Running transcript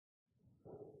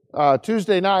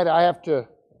Tuesday night, I have to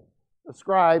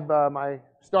ascribe my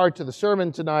start to the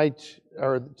sermon tonight,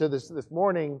 or to this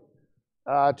morning.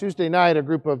 Tuesday night, a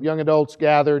group of young adults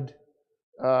gathered,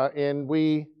 and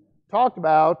we talked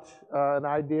about an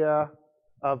idea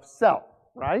of self,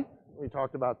 right? We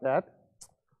talked about that.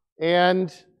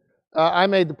 And I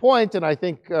made the point, and I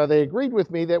think they agreed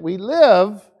with me, that we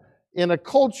live in a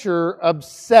culture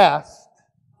obsessed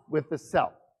with the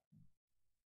self.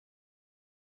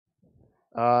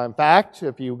 In fact,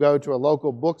 if you go to a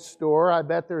local bookstore, I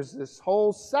bet there's this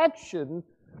whole section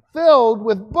filled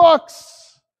with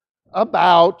books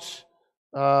about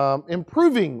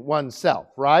improving oneself,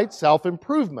 right?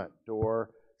 Self-improvement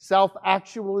or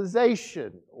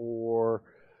self-actualization or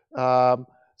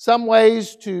some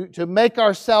ways to make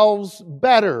ourselves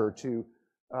better, to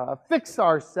fix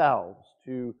ourselves,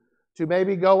 to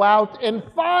maybe go out and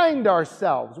find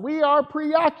ourselves. We are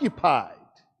preoccupied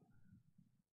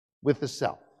with the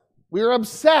self. We are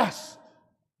obsessed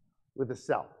with the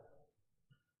self.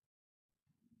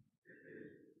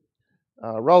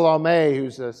 Rollo May,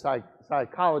 who's a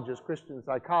psychologist, Christian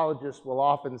psychologist, will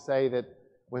often say that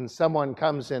when someone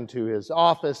comes into his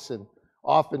office, and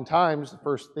oftentimes the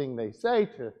first thing they say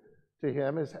to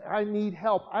him is, "I need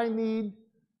help. I need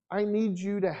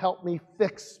you to help me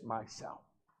fix myself."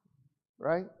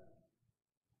 Right?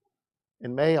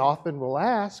 And May often will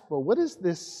ask, well, what is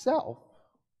this self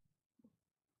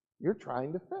you're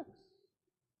trying to fix?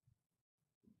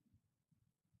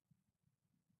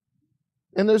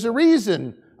 And there's a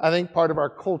reason, I think, part of our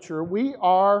culture, we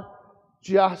are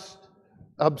just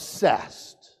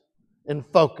obsessed and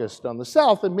focused on the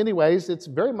self. In many ways, it's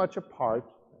very much a part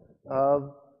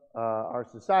of our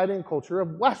society and culture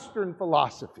of Western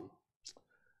philosophy.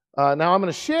 Now, I'm going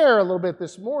to share a little bit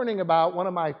this morning about one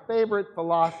of my favorite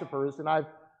philosophers, and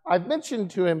I've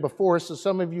mentioned to him before, so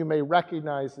some of you may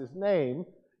recognize his name,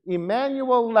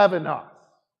 Emmanuel Levinas.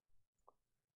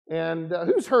 And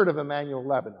who's heard of Emmanuel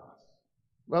Levinas?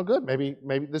 Well, good. Maybe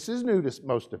this is new to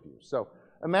most of you. So,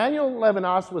 Emmanuel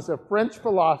Levinas was a French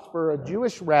philosopher, a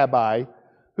Jewish rabbi,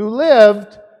 who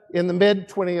lived in the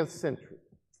mid-20th century.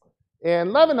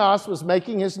 And Levinas was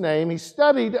making his name. He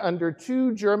studied under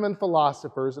two German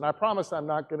philosophers, and I promise I'm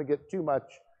not going to get too much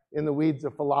in the weeds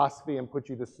of philosophy and put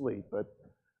you to sleep, but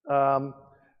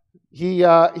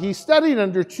he studied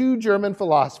under two German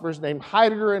philosophers named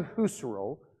Heidegger and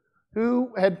Husserl,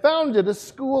 who had founded a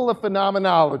school of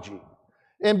phenomenology.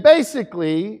 And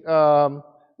basically, the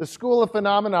school of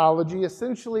phenomenology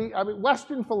essentially,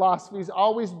 Western philosophy has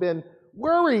always been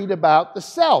worried about the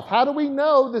self. How do we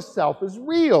know the self is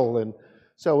real? And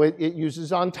so it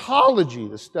uses ontology,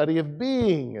 the study of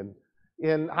being. And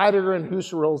in Heidegger and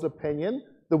Husserl's opinion,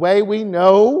 the way we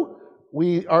know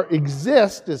we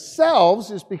exist as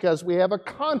selves is because we have a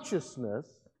consciousness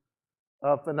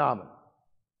of phenomena.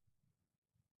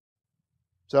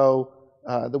 So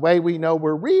the way we know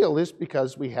we're real is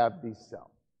because we have these selves.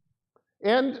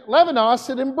 And Levinas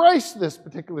had embraced this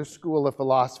particular school of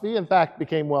philosophy, in fact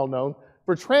became well known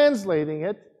for translating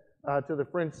it to the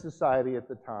French society at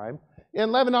the time.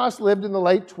 And Levinas lived in the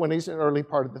late 20s and early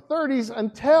part of the 30s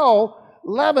until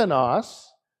Levinas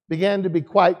began to be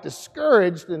quite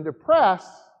discouraged and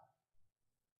depressed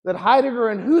that Heidegger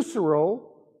and Husserl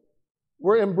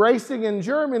were embracing in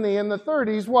Germany in the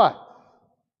 30s what?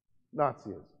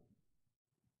 Nazism.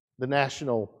 The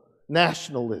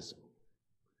nationalism.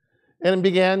 And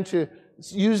began to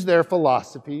use their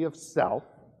philosophy of self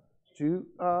to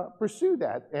pursue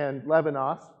that. And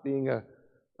Levinas, being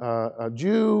a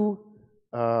Jew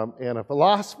and a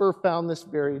philosopher, found this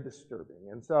very disturbing.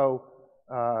 And so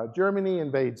Germany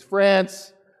invades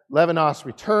France. Levinas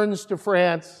returns to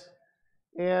France.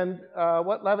 And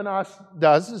what Levinas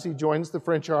does is he joins the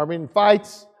French army and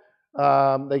fights.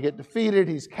 They get defeated.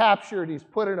 He's captured. He's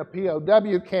put in a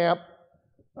POW camp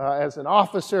as an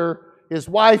officer. His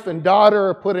wife and daughter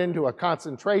are put into a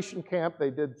concentration camp. They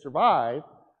did survive,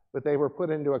 but they were put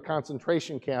into a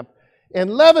concentration camp. And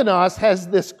Levinas has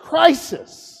this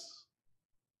crisis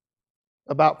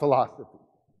about philosophy,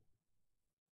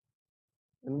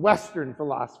 and Western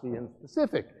philosophy in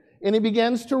specific. And he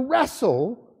begins to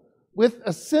wrestle with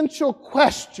essential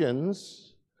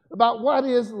questions about what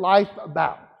is life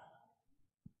about,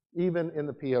 even in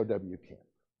the POW camp.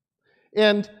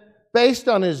 And based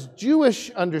on his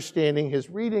Jewish understanding, his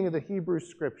reading of the Hebrew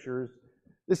Scriptures,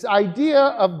 this idea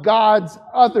of God's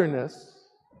otherness,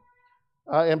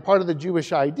 and part of the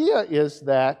Jewish idea is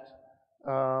that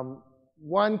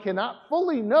one cannot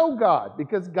fully know God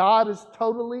because God is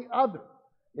totally other.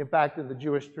 In fact, in the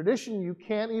Jewish tradition, you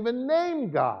can't even name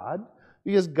God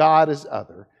because God is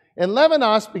other. And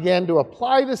Levinas began to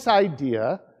apply this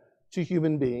idea to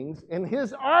human beings. And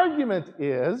his argument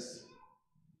is,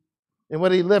 and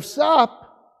what he lifts up,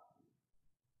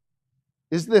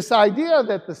 is this idea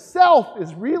that the self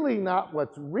is really not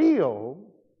what's real,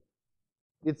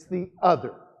 it's the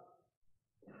other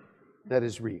that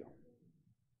is real.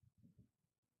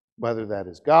 Whether that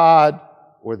is God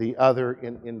or the other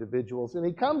in individuals. And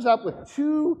he comes up with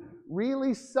two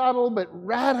really subtle but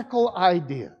radical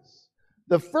ideas.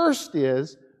 The first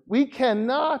is, we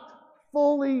cannot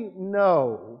fully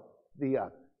know the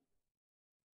other.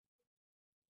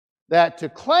 That to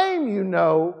claim you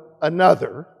know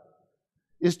another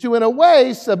is to, in a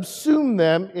way, subsume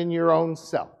them in your own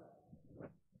self.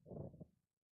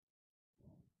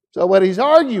 So what he's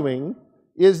arguing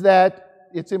is that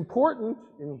it's important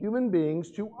in human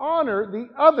beings to honor the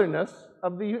otherness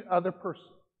of the other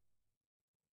person.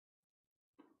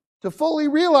 To fully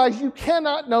realize you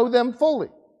cannot know them fully.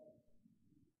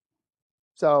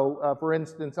 So, for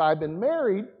instance, I've been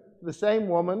married to the same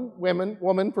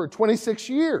woman for 26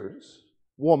 years.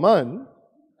 Woman,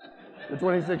 for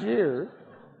 26 years.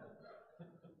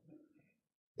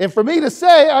 And for me to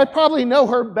say, I probably know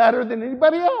her better than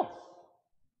anybody else.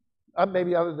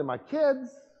 Maybe other than my kids.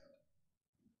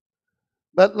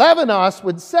 But Levinas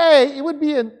would say it would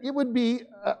be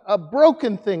a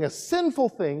broken thing, a sinful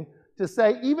thing, to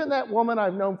say, even that woman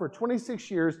I've known for 26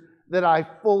 years, that I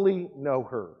fully know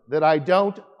her, that I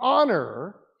don't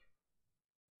honor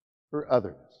her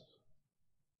otherness.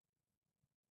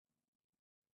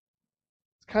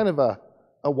 It's kind of a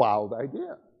wild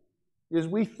idea. Is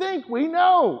we think we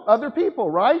know other people,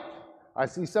 right? I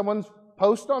see someone's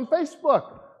post on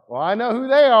Facebook. Well, I know who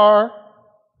they are.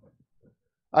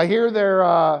 I hear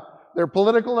their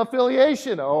political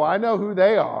affiliation. Oh, I know who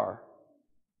they are.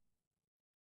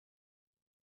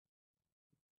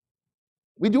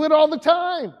 We do it all the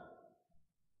time.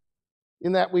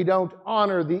 In that we don't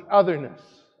honor the otherness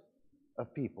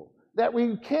of people. That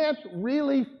we can't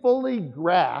really fully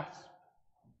grasp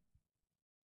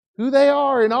who they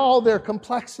are in all their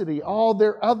complexity, all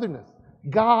their otherness.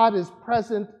 God is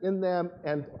present in them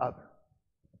and other.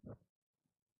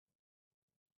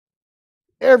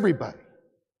 Everybody,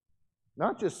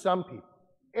 not just some people,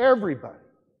 everybody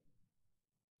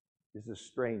is a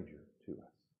stranger to us.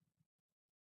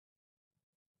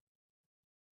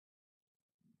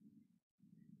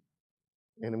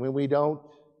 And when we don't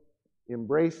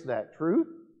embrace that truth,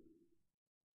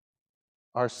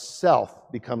 our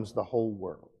self becomes the whole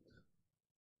world.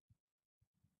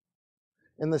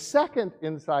 And the second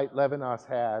insight Levinas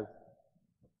has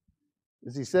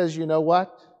is he says, you know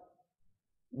what?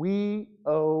 We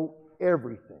owe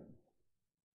everything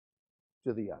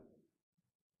to the other,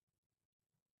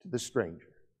 to the stranger.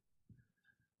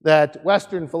 That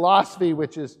Western philosophy,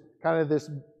 which is kind of this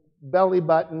belly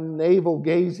button,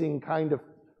 navel-gazing kind of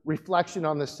reflection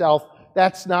on the self,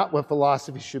 that's not what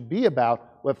philosophy should be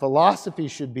about. What philosophy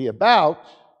should be about,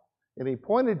 and he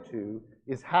pointed to,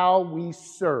 is how we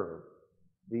serve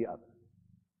the other.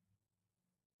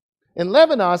 And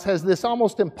Levinas has this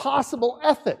almost impossible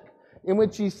ethic in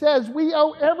which he says we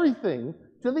owe everything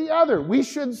to the other. We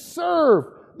should serve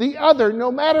the other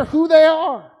no matter who they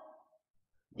are.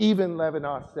 Even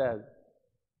Levinas says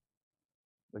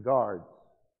the guards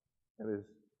at his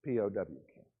POW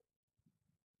camp.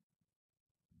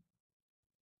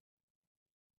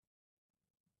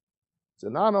 So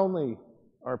not only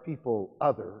are people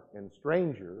other and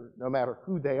stranger, no matter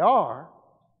who they are,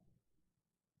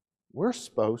 we're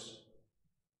supposed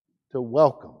to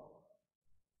welcome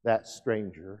that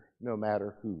stranger, no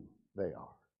matter who they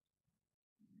are.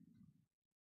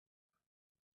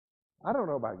 I don't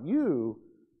know about you,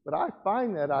 but I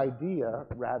find that idea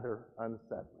rather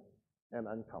unsettling and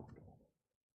uncomfortable.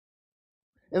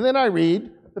 And then I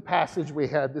read the passage we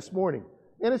had this morning.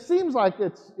 And it seems like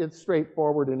it's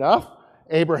straightforward enough.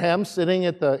 Abraham sitting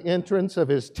at the entrance of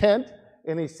his tent,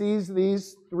 and he sees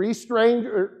these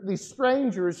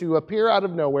strangers who appear out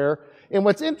of nowhere. And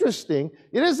what's interesting,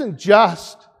 it isn't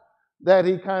just that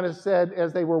he kind of said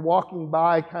as they were walking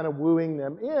by, kind of wooing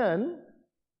them in.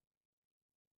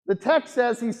 The text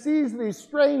says he sees these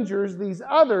strangers, these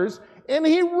others, and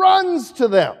he runs to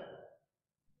them.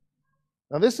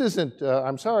 Now this isn't,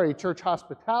 church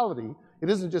hospitality. It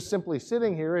isn't just simply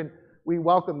sitting here and we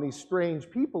welcome these strange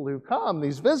people who come,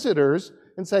 these visitors,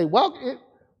 and say, well,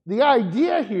 the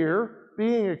idea here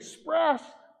being expressed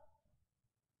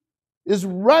is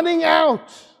running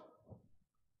out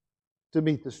to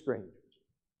meet the strangers,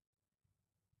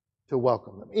 to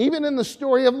welcome them. Even in the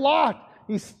story of Lot,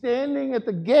 he's standing at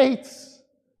the gates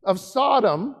of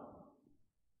Sodom,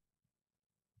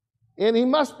 And he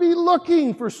must be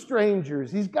looking for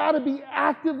strangers. He's got to be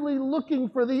actively looking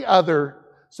for the other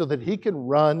so that he can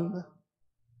run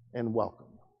and welcome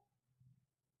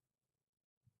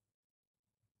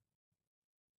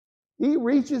them. He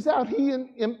reaches out.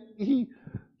 He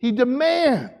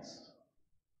demands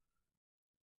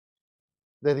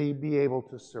that he be able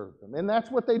to serve them. And that's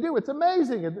what they do. It's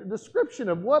amazing, a description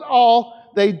of what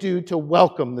all they do to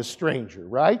welcome the stranger,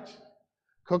 right?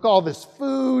 Cook all this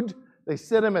food. They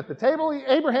sit him at the table.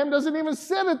 Abraham doesn't even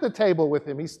sit at the table with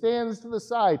him. He stands to the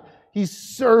side. He's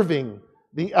serving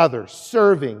the other,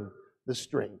 serving the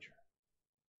stranger.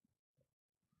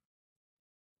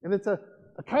 And it's a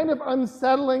kind of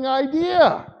unsettling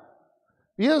idea.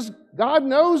 Because God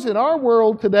knows in our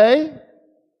world today,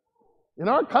 in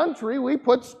our country, we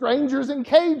put strangers in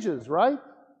cages, right?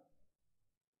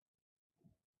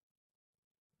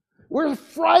 We're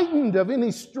frightened of any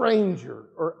stranger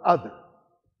or other.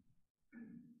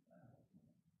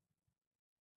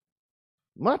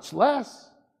 Much less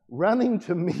running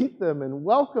to meet them and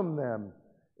welcome them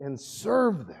and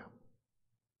serve them.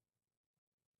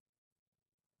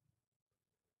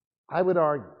 I would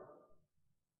argue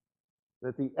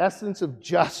that the essence of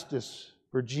justice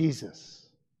for Jesus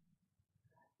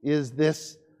is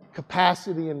this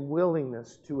capacity and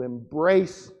willingness to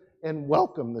embrace and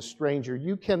welcome the stranger.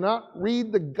 You cannot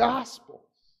read the Gospels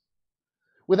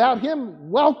without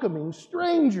him welcoming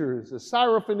strangers, the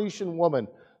Syrophoenician woman,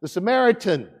 the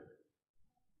Samaritan.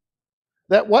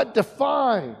 That what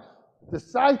defines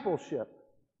discipleship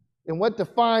and what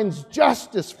defines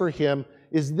justice for him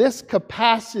is this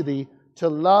capacity to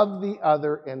love the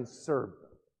other and serve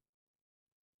them,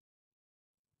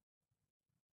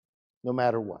 no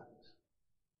matter what.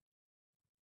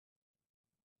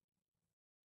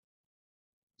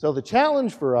 So the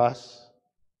challenge for us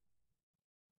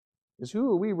is,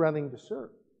 who are we running to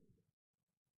serve?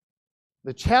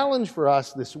 The challenge for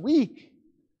us this week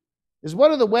is,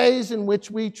 what are the ways in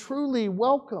which we truly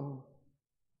welcome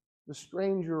the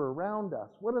stranger around us?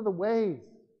 What are the ways?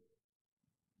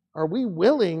 Are we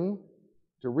willing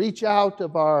to reach out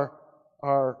of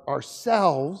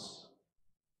ourselves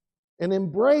and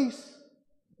embrace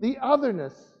the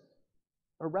otherness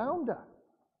around us?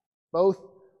 Both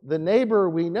the neighbor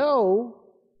we know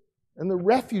and the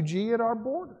refugee at our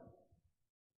border.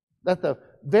 That the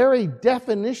very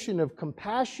definition of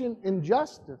compassion and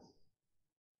justice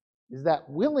is that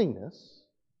willingness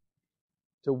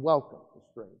to welcome the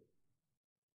stranger.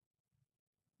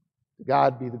 To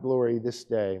God be the glory this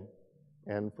day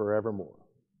and forevermore.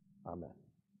 Amen.